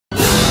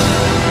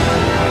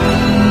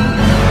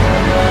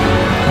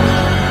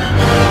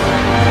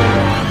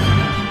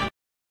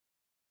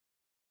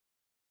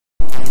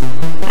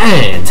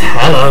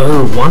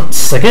Hello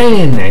once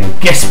again,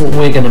 and guess what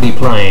we're going to be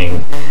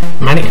playing?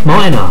 Manic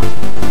Miner.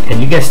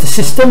 Can you guess the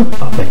system?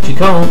 I bet you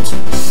can't.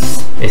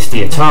 It's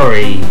the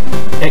Atari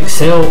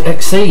XL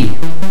XE,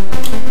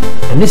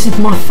 and this is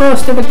my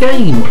first ever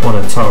game on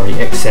Atari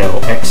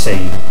XL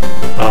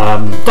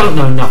XE. Don't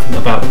know nothing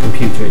about the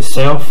computer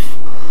itself.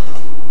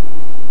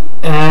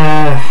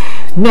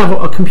 Never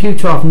a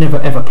computer I've never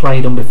ever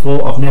played on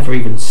before. I've never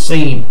even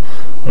seen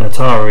an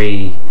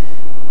Atari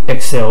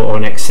XL or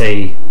an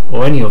XE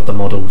or any of the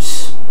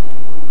models.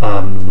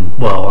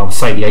 Well, I'll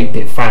say the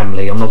 8-bit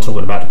family. I'm not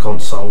talking about the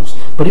consoles,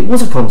 but it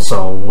was a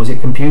console. Was it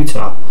a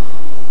computer?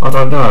 I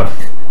don't know.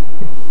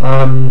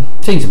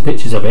 Seen some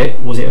pictures of it.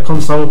 Was it a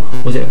console?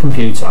 Was it a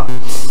computer?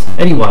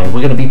 Anyway,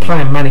 we're going to be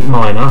playing Manic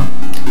Miner.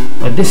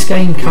 This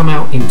game came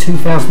out in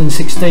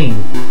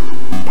 2016.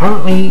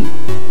 Apparently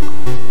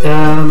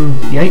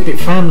the 8-bit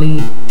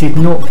family did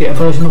not get a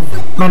version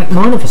of Manic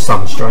Miner for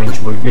some strange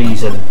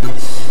reason.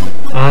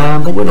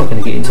 But we're not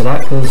going to get into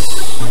that because,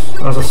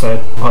 as I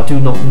said, I do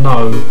not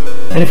know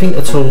anything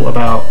at all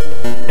about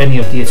any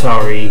of the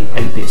Atari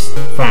 8-bit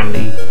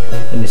family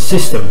and the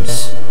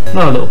systems.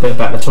 Know a little bit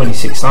about the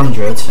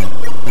 2600.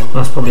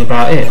 That's probably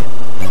about it.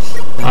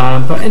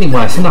 But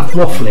anyway, it's enough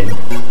waffling.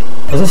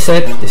 As I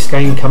said, this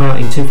game came out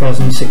in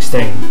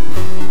 2016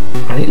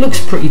 and it looks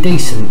pretty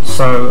decent,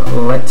 so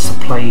let's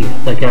play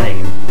the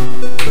game.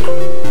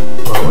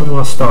 Right, where do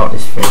I start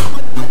this thing?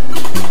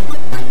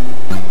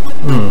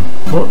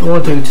 What do I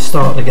do to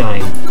start the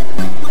game?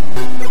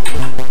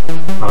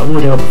 I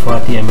would help if I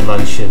had the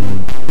emulation,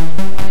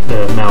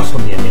 the mouse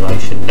on the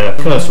emulation, the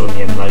cursor on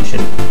the emulation.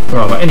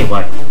 Right, but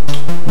anyway,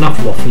 enough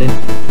waffling.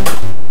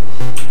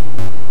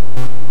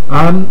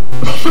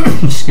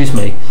 Excuse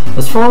me.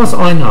 As far as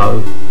I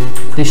know,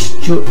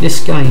 this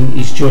game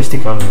is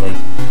joystick only,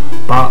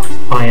 but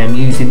I am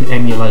using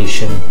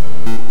emulation,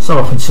 so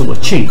I can sort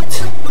of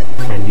cheat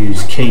and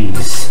use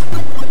keys,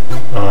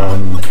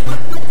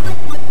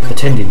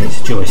 pretending it's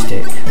a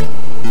joystick.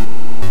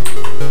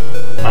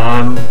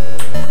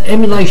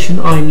 Emulation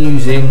I'm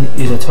using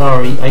is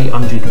Atari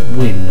 800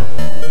 Win.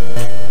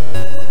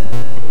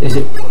 Is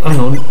it? Hang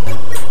on.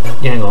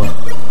 Yeah, hang on.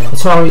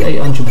 Atari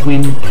 800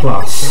 Win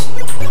Plus.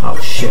 Oh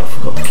shit, I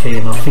forgot the key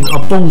and I think I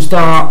ballsed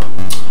up.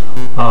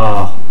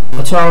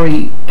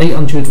 Atari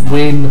 800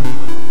 Win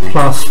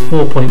Plus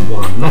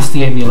 4.1. That's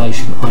the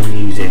emulation I'm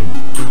using.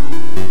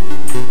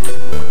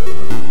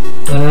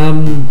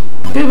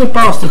 Bit of a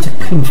bastard to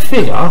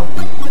configure,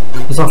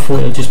 because I thought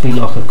it would just be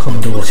like a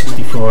Commodore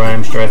 64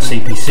 Amstrad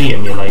CPC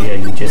emulator.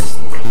 You just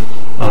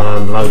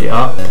load it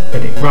up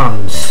and it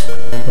runs.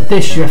 But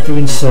this you have to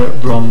insert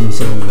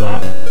ROMs and all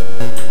that.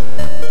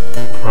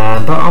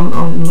 But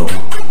I'm not.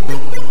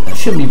 I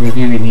shouldn't be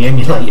reviewing the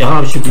emulator.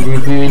 I should be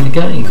reviewing the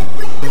game.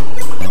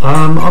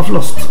 I've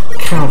lost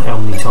count how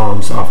many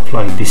times I've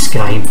played this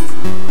game.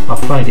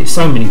 I've played it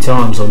so many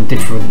times on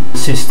different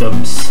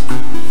systems.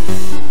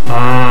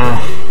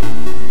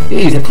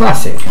 It is a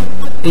classic.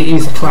 It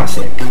is a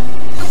classic.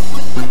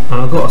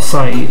 And I've got to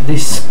say,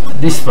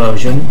 this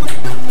version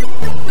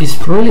is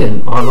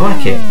brilliant. I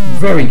like it.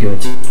 Very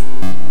good.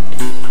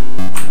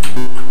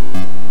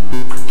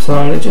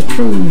 So it just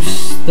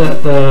proves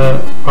that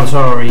the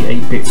Atari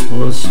 8-bits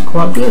was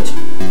quite good.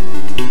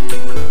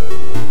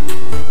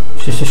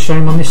 It's just a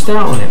shame I missed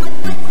out on it.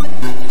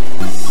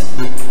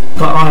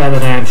 But I had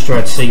an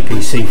Amstrad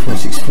CPC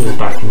 464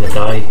 back in the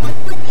day,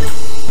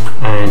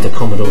 and a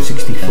Commodore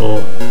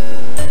 64.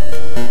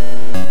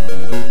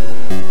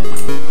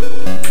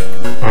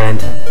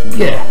 And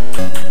yeah,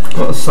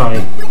 gotta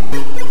say,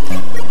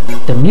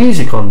 the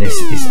music on this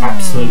is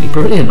absolutely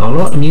brilliant. I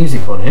like the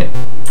music on it.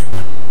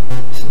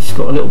 It's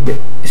got a little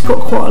bit, it's got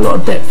quite a lot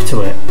of depth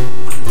to it,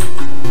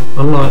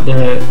 unlike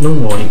the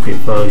normal 8-bit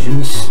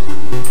versions.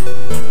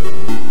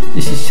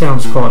 This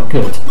sounds quite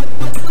good.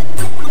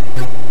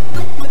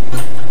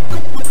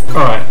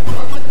 Alright,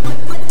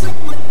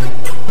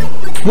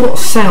 what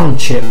sound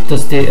chip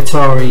does the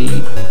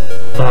Atari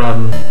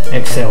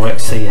XL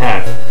XE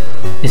have?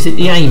 Is it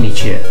the Amy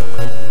chip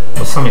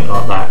or something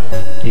like that?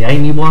 The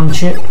Amy 1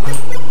 chip?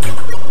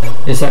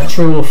 Is that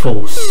true or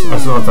false?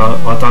 As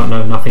I don't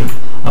know nothing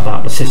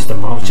about the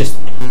system. I was just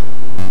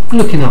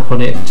looking up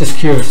on it, just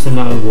curious to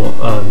know what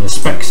the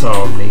specs are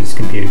on these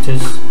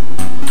computers.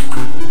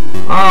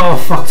 Oh, I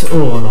fucked it.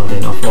 Oh no,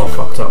 then I thought I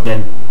fucked up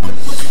then.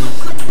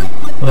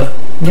 But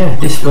yeah,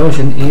 this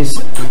version is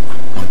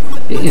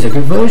a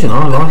good version.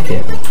 I like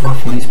it. I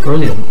think it's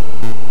brilliant.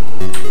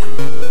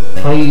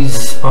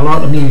 Plays. I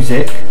like the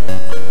music.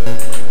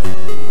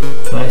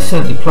 But it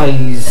certainly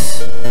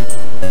plays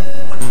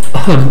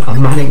a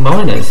Manic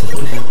Miner.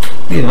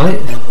 You know,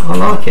 I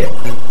like it.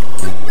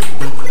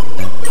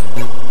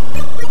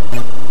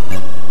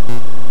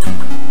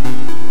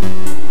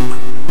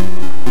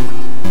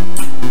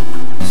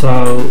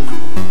 So,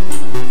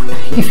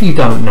 if you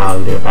don't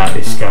know about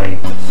this game,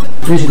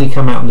 it originally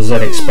came out on the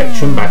ZX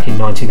Spectrum back in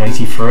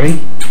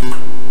 1983.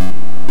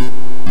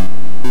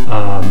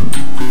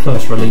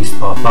 First released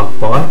by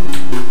Bug-Byte.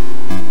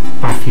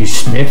 Matthew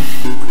Smith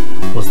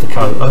was the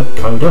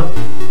coder.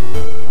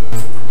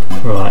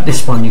 Right,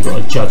 this one you've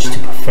got to judge to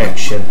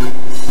perfection.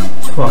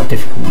 It's quite a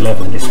difficult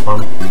level, this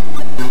one.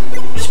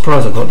 I'm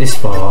surprised I got this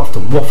far after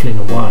waffling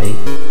away.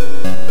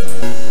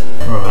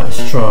 Right,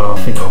 let's try. I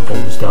think I'm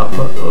ballsed up,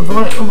 but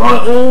right,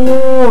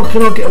 oh,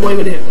 can I get away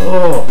with it?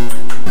 Oh,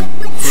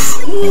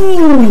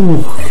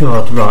 oh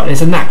God! Right,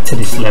 there's a knack to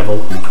this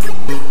level.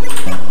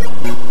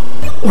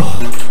 Oh.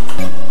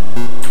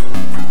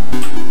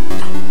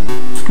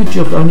 Good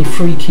job. Only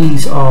 3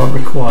 keys are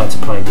required to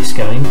play this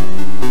game,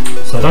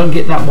 so don't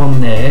get that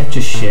one there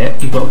just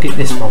yet. You've got to get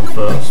this one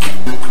first.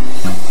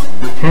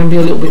 Can be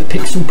a little bit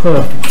pixel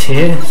perfect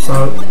here,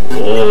 so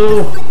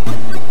oh.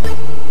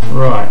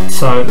 Right,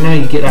 so now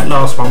you get that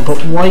last one,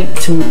 but wait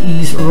till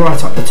he's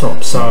right up the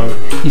top. So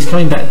he's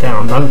coming back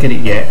down, don't get it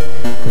yet,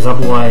 because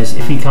otherwise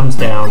if he comes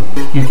down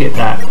you get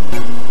that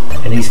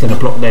and he's going to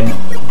block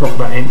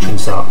that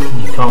entrance up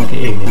and you can't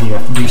get in and you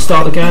have to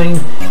restart the game.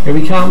 Here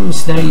he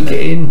comes, now you get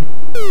in.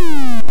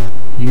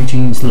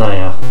 Eugene's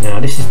lair. Now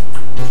this is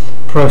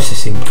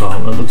processing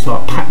plant that looks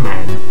like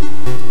Pac-Man.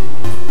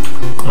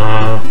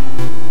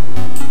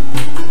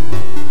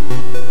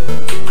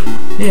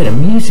 Yeah, the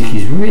music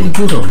is really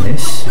good on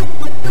this.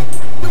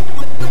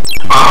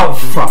 Oh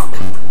fuck!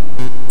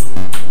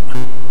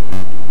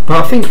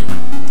 But I think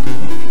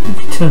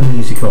if you turn the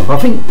music off, I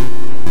think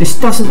this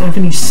doesn't have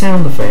any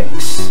sound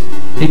effects.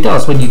 It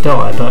does when you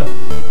die, but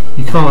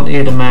you can't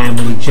hear the man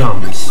when he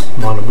jumps.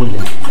 Mine are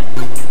willing.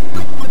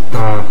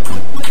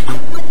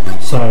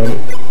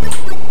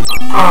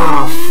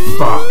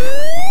 Fuck!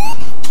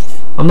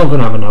 I'm not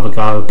gonna have another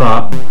go,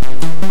 but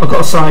I've got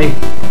to say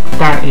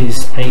that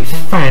is a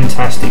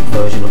fantastic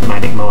version of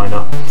Manic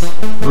Miner.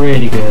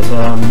 Really good.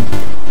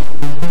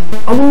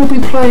 I will be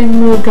playing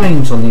more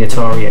games on the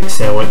Atari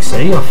XL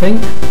XE, I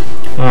think,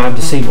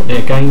 to see what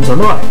their games are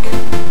like.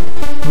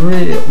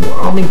 Really,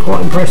 I'm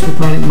quite impressed with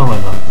Manic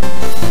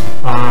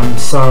Miner.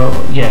 So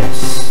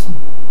yes,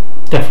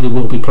 definitely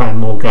will be playing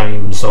more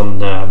games on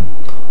the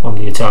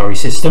Atari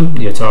system,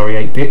 the Atari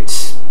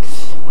 8-bits,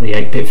 or the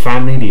 8-bit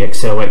family, the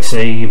XL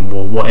XE,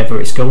 or whatever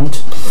it's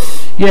called.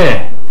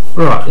 Yeah.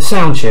 Right, the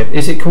sound chip,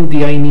 is it called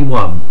the Amy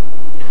 1?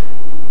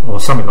 Or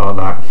something like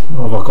that?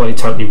 Or have I got it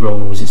totally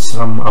wrong, or was it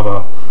some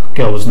other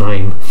girl's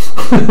name?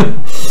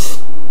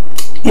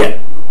 Yeah,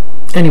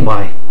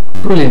 anyway,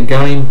 brilliant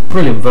game,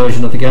 brilliant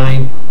version of the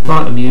game,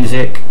 like the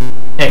music,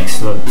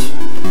 excellent.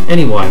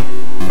 Anyway,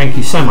 thank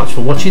you so much for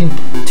watching,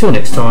 till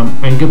next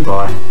time, and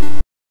goodbye.